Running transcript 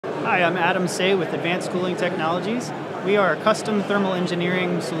Hi, I'm Adam Say with Advanced Cooling Technologies. We are a custom thermal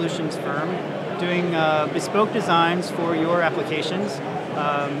engineering solutions firm doing bespoke designs for your applications.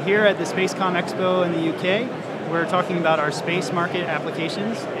 Here at the Comm Expo in the UK, we're talking about our space market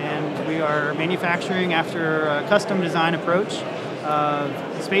applications, and we are manufacturing after a custom design approach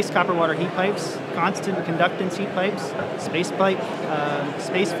of space copper water heat pipes, constant conductance heat pipes, spaceflight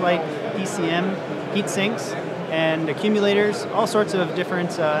PCM heat sinks, and accumulators, all sorts of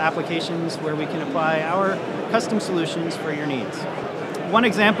different applications where we can apply our custom solutions for your needs. One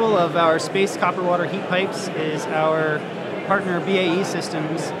example of our space copper water heat pipes is our partner BAE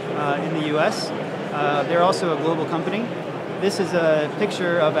Systems in the US. They're also a global company. This is a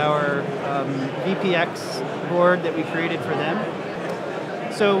picture of our VPX board that we created for them.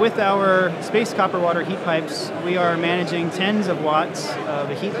 So with our space copper water heat pipes, we are managing tens of watts of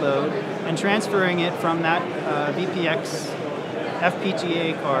a heat load and transferring it from that VPX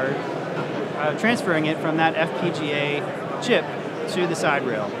FPGA card, transferring it from that FPGA chip to the side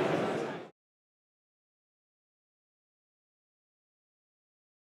rail.